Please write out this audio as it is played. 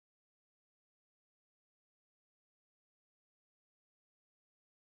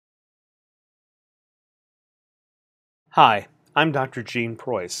Hi, I'm Dr. Gene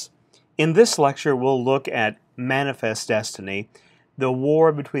Preuss. In this lecture, we'll look at Manifest Destiny, the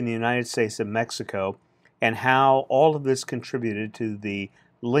war between the United States and Mexico, and how all of this contributed to the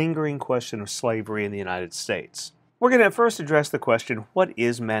lingering question of slavery in the United States. We're going to first address the question, what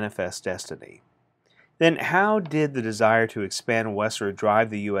is Manifest Destiny? Then, how did the desire to expand westward drive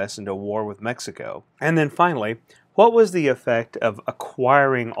the U.S. into war with Mexico? And then finally, what was the effect of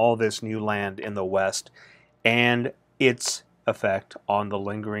acquiring all this new land in the West and its effect on the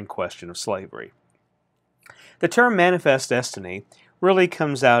lingering question of slavery? The term Manifest Destiny really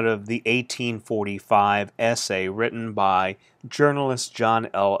comes out of the 1845 essay written by journalist John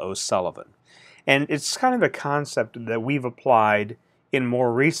L. O'Sullivan. And it's kind of a concept that we've applied in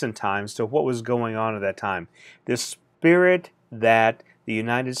more recent times to what was going on at that time. The spirit that the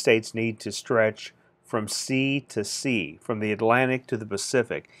United States need to stretch from sea to sea, from the Atlantic to the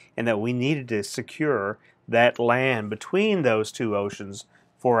Pacific, and that we needed to secure that land between those two oceans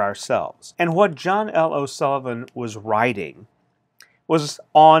for ourselves. And what John L. O'Sullivan was writing was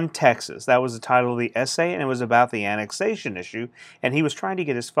on Texas. That was the title of the essay, and it was about the annexation issue, and he was trying to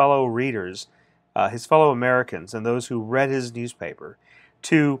get his fellow readers, his fellow Americans, and those who read his newspaper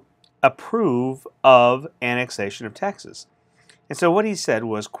to approve of annexation of Texas. And so what he said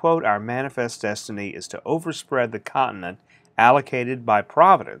was, quote, "Our manifest destiny is to overspread the continent allocated by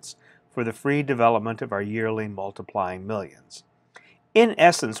Providence for the free development of our yearly multiplying millions." In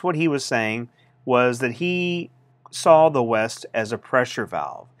essence, what he was saying was that he saw the West as a pressure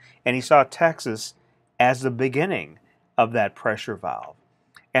valve, and he saw Texas as the beginning of that pressure valve,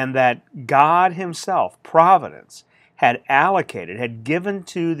 and that God himself, Providence, had allocated, had given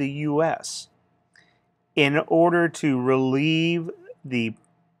to the U.S. in order to relieve the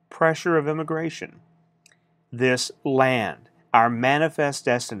pressure of immigration, this land, our manifest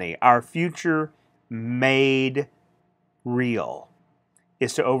destiny, our future made real,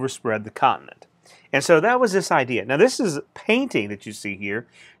 is to overspread the continent. And so that was this idea. Now this is a painting that you see here,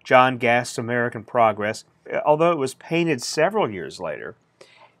 John Gast's American Progress. Although it was painted several years later,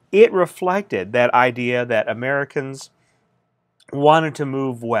 it reflected that idea that Americans wanted to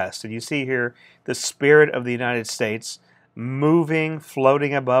move west. And you see here the spirit of the United States moving,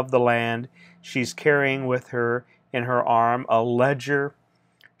 floating above the land. She's carrying with her in her arm a ledger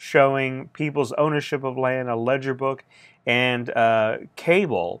showing people's ownership of land, a ledger book, and a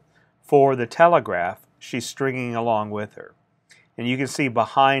cable for the telegraph she's stringing along with her. And you can see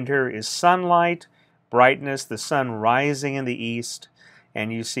behind her is sunlight, brightness, the sun rising in the east,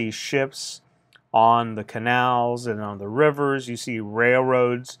 and you see ships on the canals and on the rivers. You see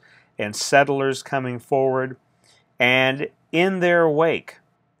railroads and settlers coming forward, and in their wake,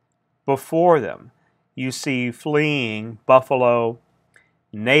 before them, you see fleeing buffalo,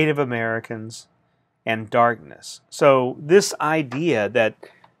 Native Americans, and darkness. So this idea that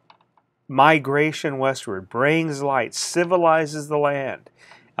migration westward brings light, civilizes the land,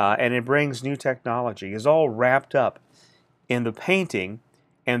 and it brings new technology is all wrapped up in the painting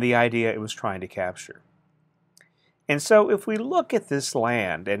and the idea it was trying to capture. And so if we look at this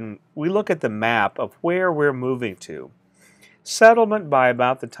land and we look at the map of where we're moving to, settlement by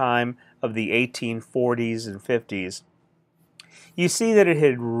about the time of the 1840s and 50s, you see that it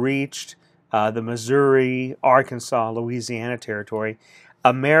had reached the Missouri, Arkansas, Louisiana territory.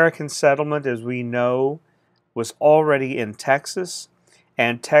 American settlement, as we know, was already in Texas.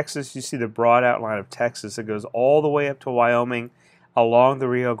 And Texas, you see the broad outline of Texas that goes all the way up to Wyoming, along the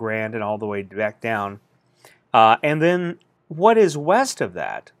Rio Grande, and all the way back down. And then what is west of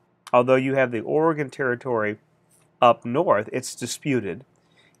that, although you have the Oregon Territory up north, it's disputed.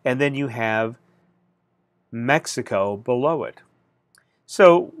 And then you have Mexico below it.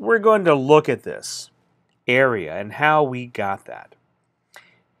 So we're going to look at this area and how we got that.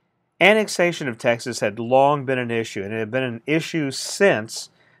 Annexation of Texas had long been an issue, and it had been an issue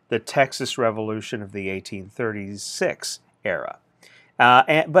since the Texas Revolution of the 1836 era.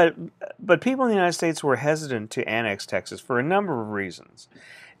 But people in the United States were hesitant to annex Texas for a number of reasons.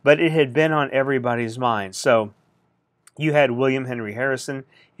 But it had been on everybody's mind. So you had William Henry Harrison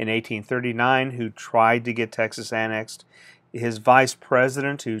in 1839 who tried to get Texas annexed. His vice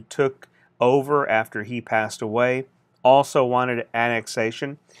president, who took over after he passed away, also wanted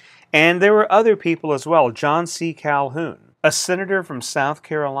annexation. And there were other people as well. John C. Calhoun, a senator from South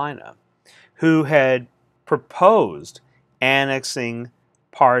Carolina, who had proposed annexing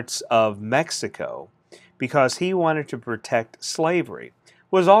parts of Mexico because he wanted to protect slavery,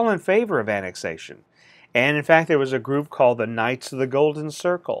 was all in favor of annexation. And in fact, there was a group called the Knights of the Golden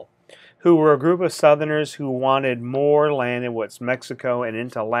Circle, who were a group of Southerners who wanted more land in what's Mexico and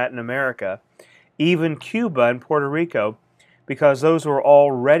into Latin America even Cuba and Puerto Rico, because those were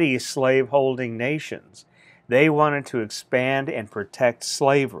already slave-holding nations. They wanted to expand and protect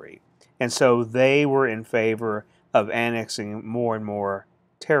slavery, and so they were in favor of annexing more and more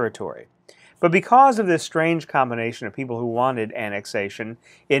territory. But because of this strange combination of people who wanted annexation,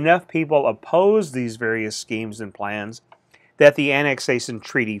 enough people opposed these various schemes and plans that the annexation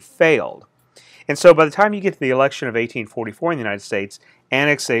treaty failed. And so by the time you get to the election of 1844 in the United States,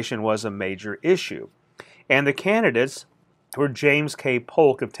 annexation was a major issue. And the candidates were James K.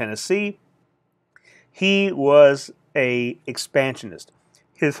 Polk of Tennessee. He was an expansionist.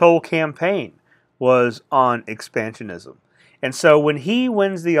 His whole campaign was on expansionism. And so when he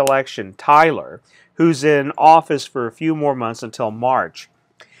wins the election, Tyler, who's in office for a few more months until March,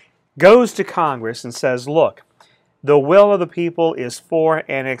 goes to Congress and says, look, the will of the people is for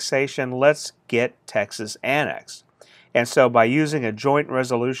annexation. Let's get Texas annexed. And so by using a joint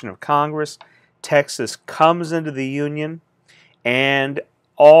resolution of Congress, Texas comes into the Union, and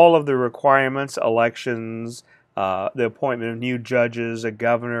all of the requirements, elections, the appointment of new judges, a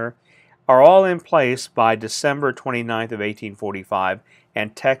governor, are all in place by December 29th of 1845,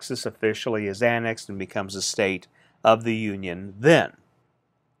 and Texas officially is annexed and becomes a state of the Union then.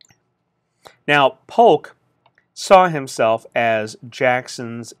 Now, Polk saw himself as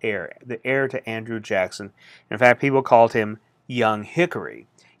Jackson's heir, the heir to Andrew Jackson. In fact, people called him Young Hickory.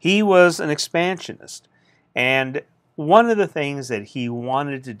 He was an expansionist, and one of the things that he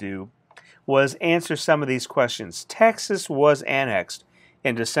wanted to do was answer some of these questions. Texas was annexed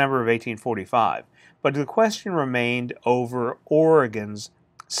in December of 1845, but the question remained over Oregon's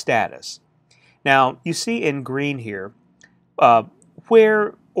status. Now, you see in green here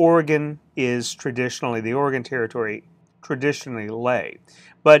where Oregon is traditionally, the Oregon Territory traditionally lay.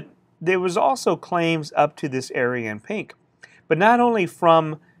 But there was also claims up to this area in pink, but not only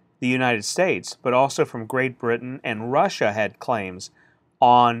from the United States, but also from Great Britain, and Russia had claims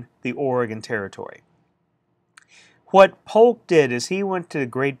on the Oregon Territory. What Polk did is he went to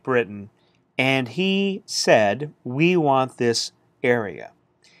Great Britain and he said, we want this area.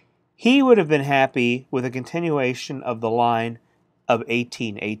 He would have been happy with a continuation of the line of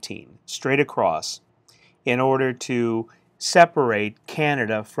 1818, straight across, in order to separate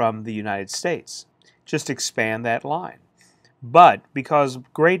Canada from the United States. Just expand that line. But because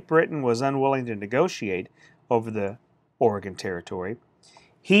Great Britain was unwilling to negotiate over the Oregon Territory,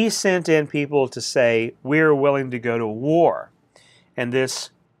 he sent in people to say, we're willing to go to war. And this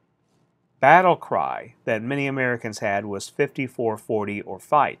battle cry that many Americans had was 54-40 or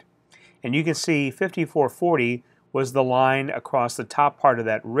fight. And you can see 54-40 was the line across the top part of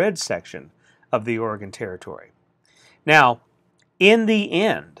that red section of the Oregon Territory. Now, in the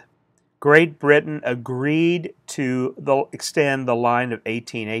end, Great Britain agreed to extend the line of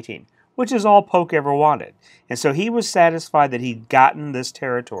 1818, which is all Polk ever wanted. And so he was satisfied that he'd gotten this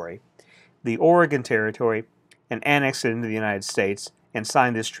territory, the Oregon Territory, and annexed it into the United States and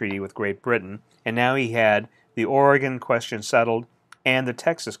signed this treaty with Great Britain. And now he had the Oregon question settled and the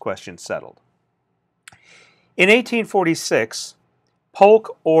Texas question settled. In 1846,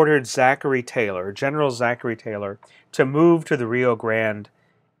 Polk ordered Zachary Taylor, General Zachary Taylor, to move to the Rio Grande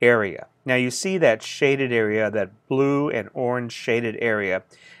area. Now you see that shaded area, that blue and orange shaded area,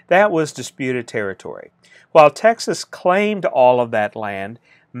 that was disputed territory. While Texas claimed all of that land,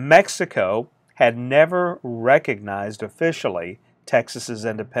 Mexico had never recognized officially Texas's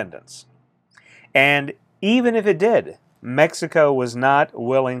independence. And even if it did, Mexico was not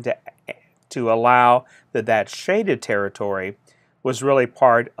willing to allow that shaded territory was really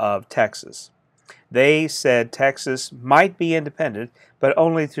part of Texas. They said Texas might be independent, but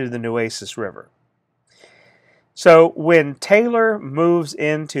only through the Nueces River. So when Taylor moves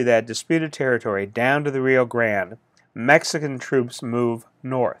into that disputed territory down to the Rio Grande, Mexican troops move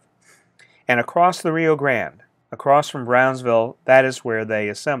north. And across the Rio Grande, across from Brownsville, that is where they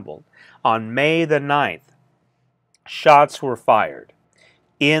assembled. On May the 9th, shots were fired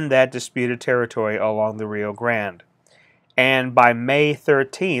in that disputed territory along the Rio Grande. And by May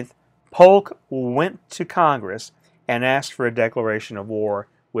 13th, Polk went to Congress and asked for a declaration of war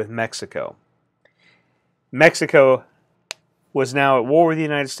with Mexico. Mexico was now at war with the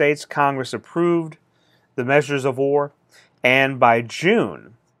United States. Congress approved the measures of war, and by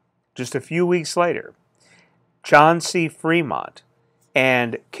June, just a few weeks later, John C. Fremont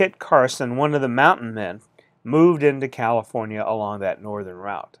and Kit Carson, one of the mountain men, moved into California along that northern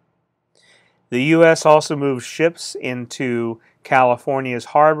route. The U.S. also moved ships into California's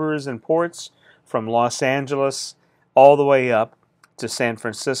harbors and ports from Los Angeles all the way up to San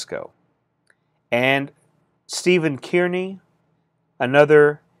Francisco. And Stephen Kearny,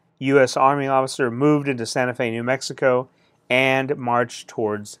 another U.S. Army officer, moved into Santa Fe, New Mexico, and marched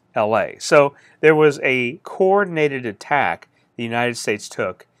towards L.A. So there was a coordinated attack the United States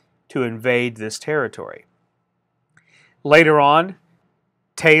took to invade this territory. Later on,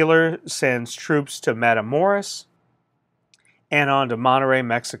 Taylor sends troops to Matamoros and on to Monterrey,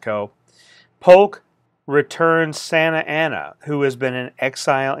 Mexico. Polk returns Santa Anna, who has been in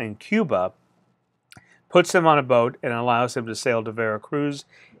exile in Cuba, puts him on a boat and allows him to sail to Veracruz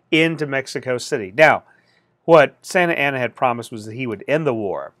into Mexico City. Now, what Santa Anna had promised was that he would end the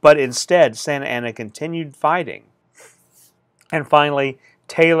war, but instead Santa Anna continued fighting. And finally,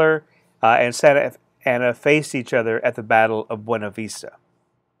 Taylor and Santa Anna faced each other at the Battle of Buena Vista.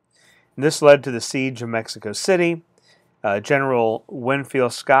 And this led to the siege of Mexico City. General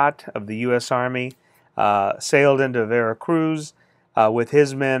Winfield Scott of the U.S. Army sailed into Veracruz with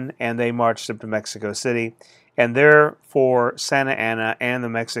his men, and they marched up to Mexico City. And therefore, Santa Anna and the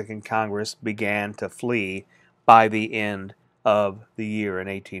Mexican Congress began to flee by the end of the year in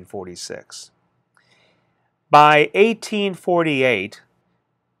 1846. By 1848,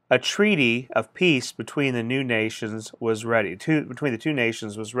 a treaty of peace between the new nations was ready. Between the two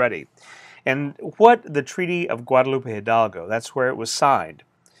nations was ready. And what the Treaty of Guadalupe Hidalgo, that's where it was signed,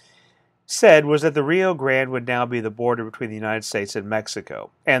 said was that the Rio Grande would now be the border between the United States and Mexico,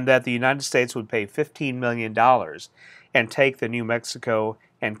 and that the United States would pay $15 million and take the New Mexico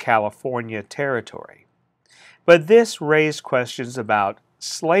and California territory. But this raised questions about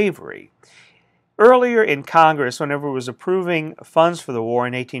slavery. Earlier in Congress, whenever it was approving funds for the war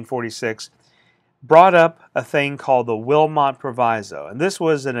in 1846, brought up a thing called the Wilmot Proviso, and this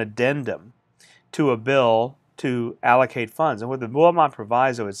was an addendum to a bill to allocate funds. And what the Wilmot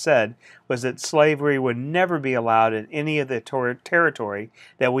Proviso had said was that slavery would never be allowed in any of the territory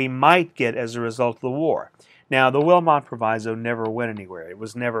that we might get as a result of the war. Now, the Wilmot Proviso never went anywhere. It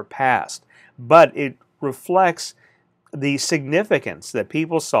was never passed. But it reflects the significance that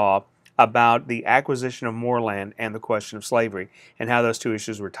people saw about the acquisition of more land and the question of slavery, and how those two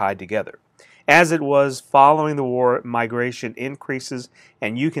issues were tied together. As it was following the war, migration increases,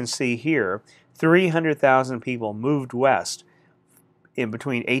 and you can see here 300,000 people moved west in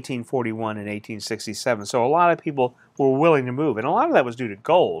between 1841 and 1867. So a lot of people were willing to move, and a lot of that was due to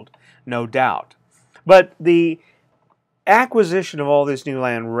gold, no doubt. But the acquisition of all this new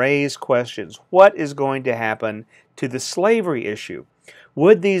land raised questions. What is going to happen to the slavery issue?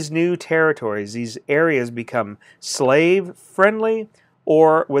 Would these new territories, these areas, become slave-friendly,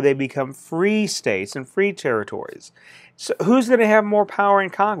 or would they become free states and free territories? So who's going to have more power in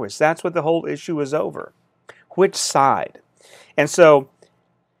Congress? That's what the whole issue is over. Which side? And so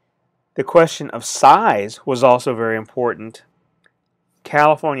the question of size was also very important.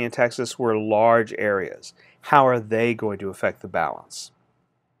 California and Texas were large areas. How are they going to affect the balance?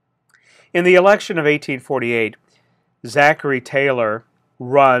 In the election of 1848, Zachary Taylor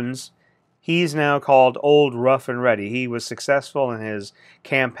runs. He's now called Old Rough and Ready. He was successful in his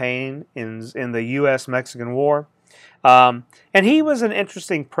campaign in the U.S.-Mexican War. And he was an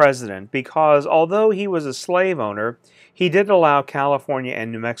interesting president because although he was a slave owner, he did allow California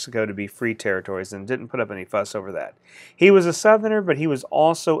and New Mexico to be free territories and didn't put up any fuss over that. He was a Southerner, but he was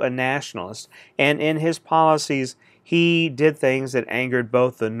also a nationalist. And in his policies, he did things that angered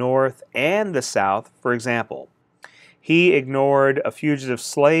both the North and the South. For example, he ignored a fugitive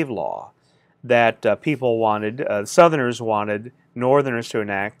slave law that people wanted, Southerners wanted Northerners to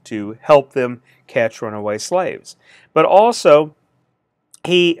enact to help them catch runaway slaves. But also,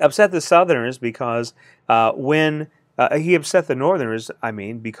 he upset the Southerners because he upset the Northerners,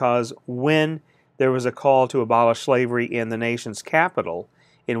 because when there was a call to abolish slavery in the nation's capital,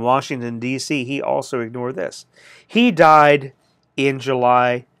 in Washington, D.C., he also ignored this. He died in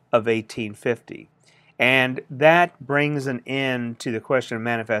July of 1850. And that brings an end to the question of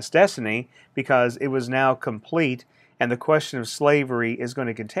manifest destiny because it was now complete, and the question of slavery is going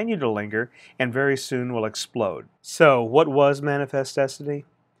to continue to linger and very soon will explode. So, what was manifest destiny?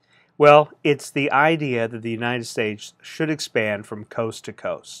 Well, it's the idea that the United States should expand from coast to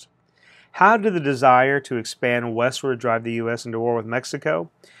coast. How did the desire to expand westward drive the U.S. into war with Mexico?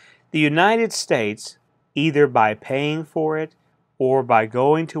 The United States, either by paying for it or by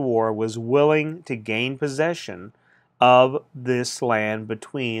going to war, was willing to gain possession of this land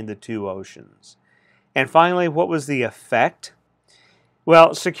between the two oceans. And finally, what was the effect?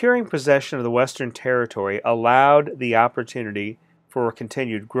 Well, securing possession of the Western Territory allowed the opportunity for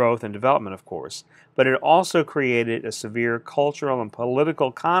continued growth and development, of course, but it also created a severe cultural and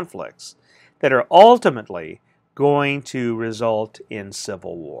political conflicts that are ultimately going to result in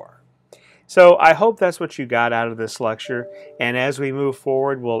civil war. So I hope that's what you got out of this lecture, and as we move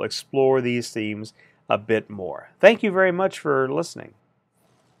forward, we'll explore these themes a bit more. Thank you very much for listening.